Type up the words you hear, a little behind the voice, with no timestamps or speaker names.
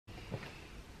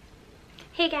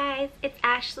Hey guys, it's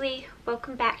Ashley.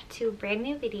 Welcome back to a brand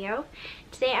new video.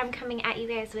 Today I'm coming at you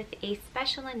guys with a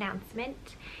special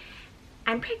announcement.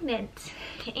 I'm pregnant,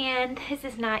 and this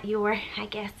is not your, I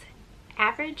guess,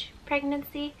 average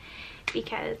pregnancy,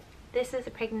 because this is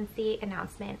a pregnancy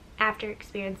announcement after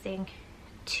experiencing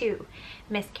 2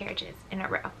 miscarriages in a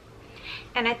row.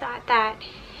 And I thought that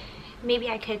maybe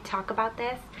I could talk about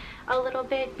this a little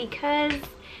bit because,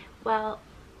 well,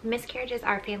 miscarriages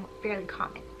are fairly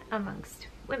common amongst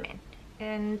women,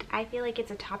 and I feel like it's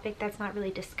a topic that's not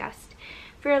really discussed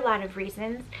for a lot of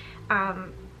reasons,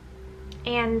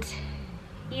 and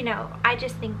you know, I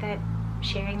just think that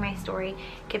sharing my story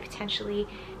could potentially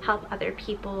help other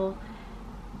people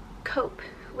cope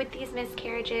with these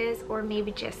miscarriages, or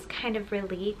maybe just kind of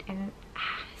relate and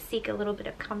seek a little bit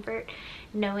of comfort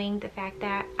knowing the fact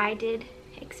that I did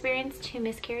experience 2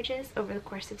 miscarriages over the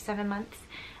course of 7 months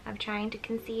of trying to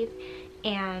conceive,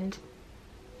 and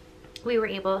we were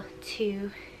able to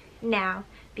now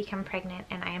become pregnant,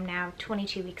 and I am now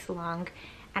 22 weeks along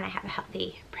and I have a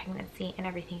healthy pregnancy and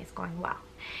everything is going well.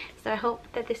 So I hope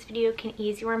that this video can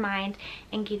ease your mind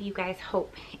and give you guys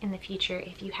hope in the future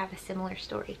if you have a similar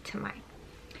story to mine.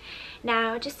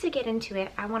 Now, just to get into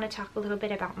it, I want to talk a little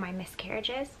bit about my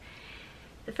miscarriages.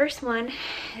 The first one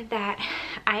that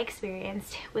I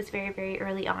experienced was very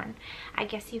early on. I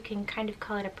guess you can kind of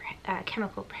call it a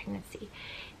chemical pregnancy,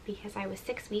 because I was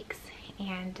 6 weeks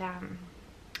and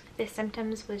the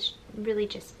symptoms was really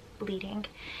just bleeding,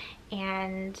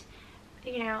 and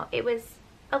you know, it was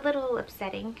a little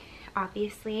upsetting,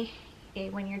 obviously,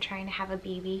 when you're trying to have a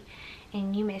baby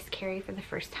and you miscarry for the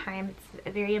first time.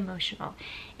 It's very emotional,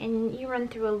 and you run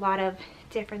through a lot of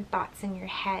different thoughts in your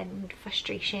head, and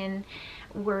frustration,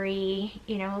 worry,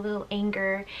 you know, a little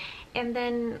anger, and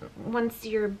then once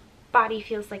your body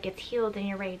feels like it's healed and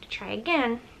you're ready to try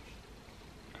again,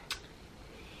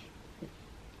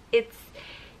 it's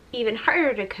even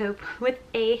harder to cope with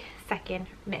a second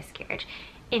miscarriage,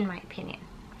 in my opinion,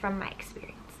 from my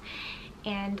experience.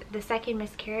 And the second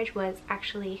miscarriage was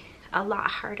actually a lot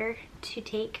harder to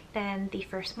take than the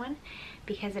first one,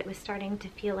 because it was starting to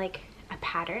feel like a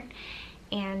pattern.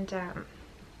 And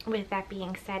with that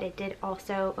being said, it did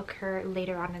also occur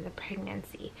later on in the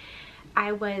pregnancy.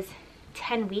 I was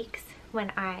 10 weeks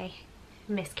when I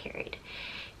miscarried.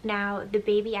 Now, the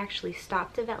baby actually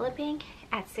stopped developing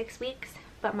at 6 weeks,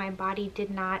 but my body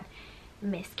did not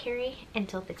miscarry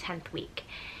until the 10th week.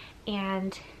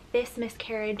 And this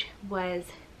miscarriage was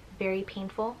very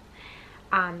painful.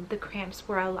 The cramps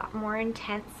were a lot more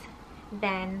intense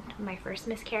than my first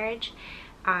miscarriage.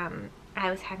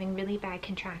 I was having really bad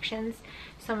contractions,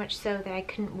 so much so that I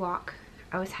couldn't walk.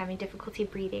 I was having difficulty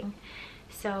breathing.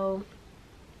 So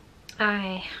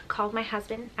I called my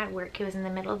husband at work. It was in the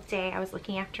middle of the day. I was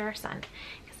looking after our son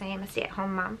because I am a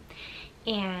stay-at-home mom.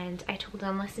 And I told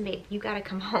him, listen babe, you gotta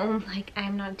come home, like,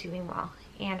 I'm not doing well.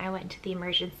 And I went to the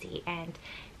emergency and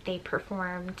they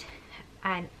performed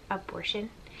an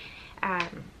abortion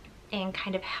and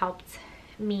kind of helped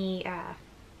me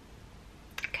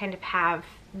kind of have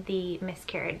the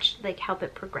miscarriage, like help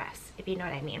it progress, if you know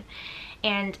what I mean.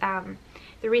 And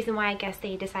the reason why I guess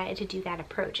they decided to do that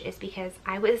approach is because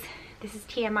I was, this is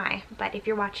TMI, but if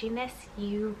you're watching this,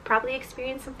 you probably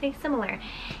experienced something similar,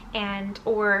 and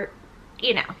or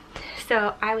you know,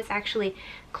 so I was actually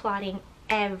clotting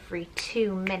every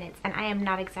 2 minutes, and I am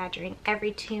not exaggerating,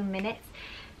 every 2 minutes,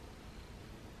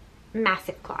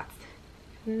 massive clots.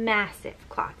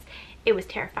 It was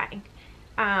terrifying.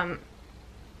 And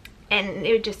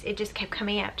it just kept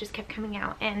coming out,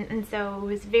 and so it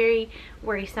was very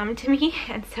worrisome to me.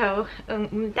 And so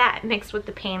that mixed with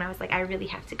the pain, I was like, I really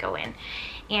have to go in.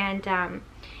 And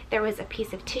there was a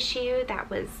piece of tissue that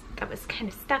was kind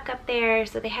of stuck up there,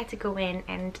 so they had to go in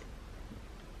and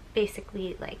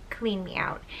basically like clean me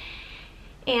out.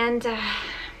 And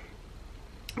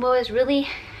what was really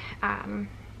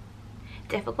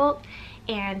difficult,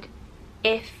 and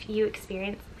if you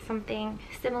experience something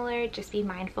similar, just be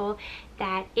mindful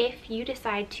that if you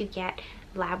decide to get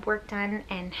lab work done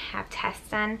and have tests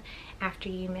done after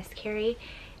you miscarry,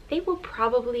 they will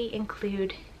probably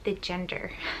include the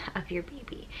gender of your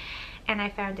baby. And I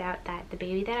found out that the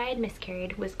baby that I had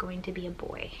miscarried was going to be a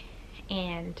boy.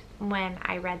 And when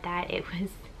I read that, it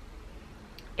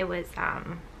was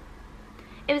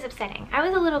upsetting. I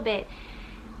was a little bit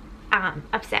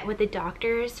upset with the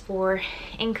doctors for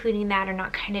including that, or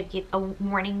not kind of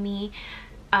warning me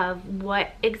of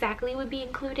what exactly would be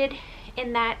included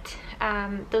in that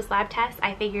those lab tests.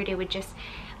 I figured it would just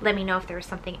let me know if there was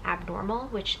something abnormal,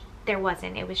 which there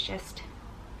wasn't. It was just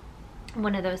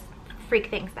one of those freak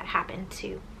things that happen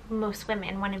to most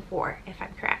women, 1 in 4 if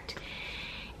I'm correct.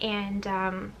 And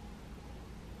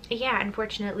yeah,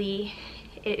 unfortunately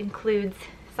it includes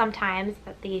sometimes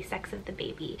the sex of the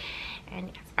baby,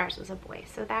 and yes, ours was a boy.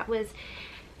 So that was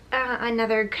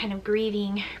another kind of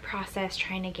grieving process,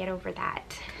 trying to get over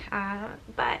that.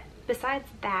 But besides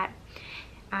that,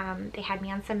 they had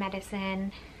me on some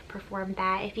medicine, performed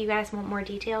that. If you guys want more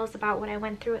details about what I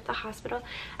went through at the hospital,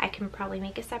 I can probably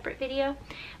make a separate video,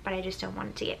 but I just don't want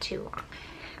it to get too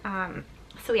long.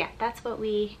 So yeah, that's what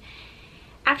we,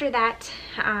 after that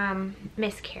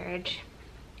miscarriage,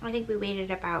 I think we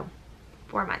waited about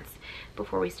 4 months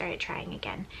before we started trying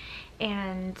again.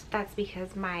 And that's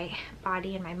because my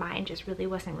body and my mind just really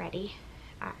wasn't ready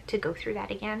to go through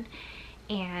that again.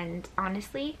 And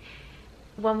honestly,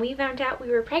 when we found out we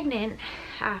were pregnant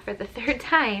for the 3rd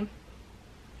time,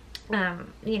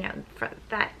 you know, for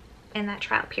that, in that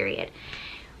trial period,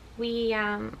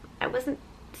 I wasn't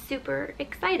super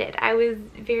excited. I was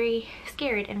very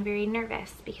scared and very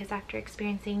nervous, because after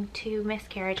experiencing 2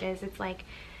 miscarriages, it's like,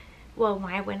 well,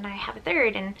 why wouldn't I have a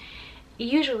 3rd? And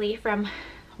usually, from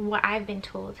what I've been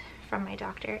told from my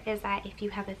doctor, is that if you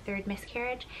have a 3rd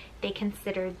miscarriage, they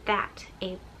consider that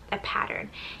a pattern,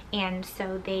 and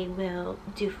so they will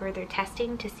do further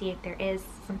testing to see if there is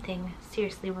something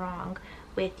seriously wrong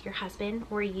with your husband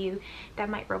or you that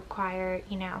might require,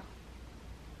 you know,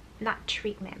 not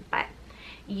treatment, but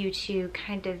you to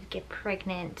kind of get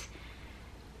pregnant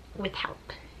with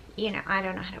help. You know, I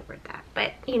don't know how to word that,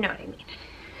 but you know what I mean.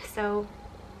 So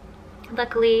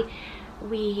luckily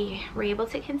we were able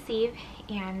to conceive,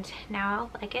 and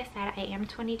now, like I said, I am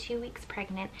 22 weeks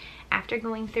pregnant after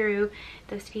going through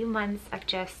those few months of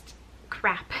just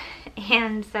crap.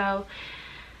 And so,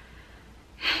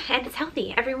 and it's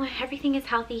healthy. Everything is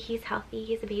healthy. He's healthy.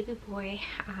 He's a baby boy.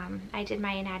 I did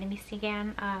my anatomy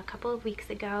scan a couple of weeks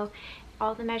ago.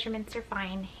 All the measurements are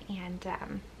fine, and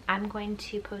I'm going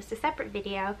to post a separate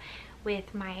video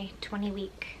with my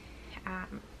 20-week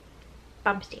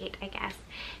bump date, I guess,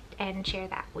 and share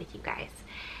that with you guys.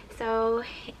 So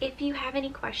if you have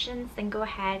any questions, then go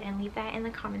ahead and leave that in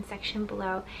the comment section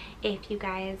below. If you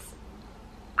guys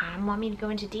want me to go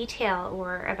into detail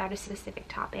or about a specific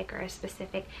topic or a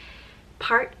specific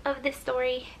part of this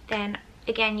story, then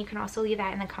again, you can also leave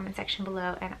that in the comment section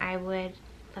below, and I would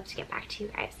love to get back to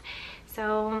you guys.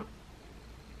 So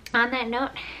on that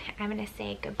note, I'm gonna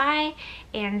say goodbye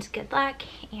and good luck,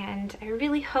 and I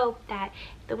really hope that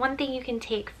the one thing you can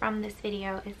take from this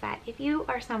video is that if you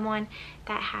are someone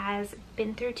that has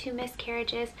been through 2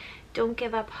 miscarriages, don't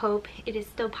give up hope. It is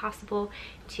still possible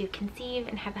to conceive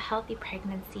and have a healthy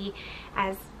pregnancy.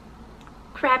 As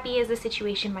crappy as the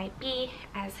situation might be,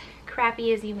 as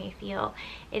crappy as you may feel,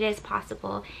 it is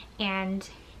possible, and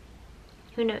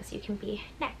who knows, you can be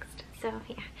next. So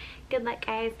yeah, good luck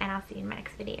guys, and I'll see you in my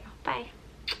next video. Bye.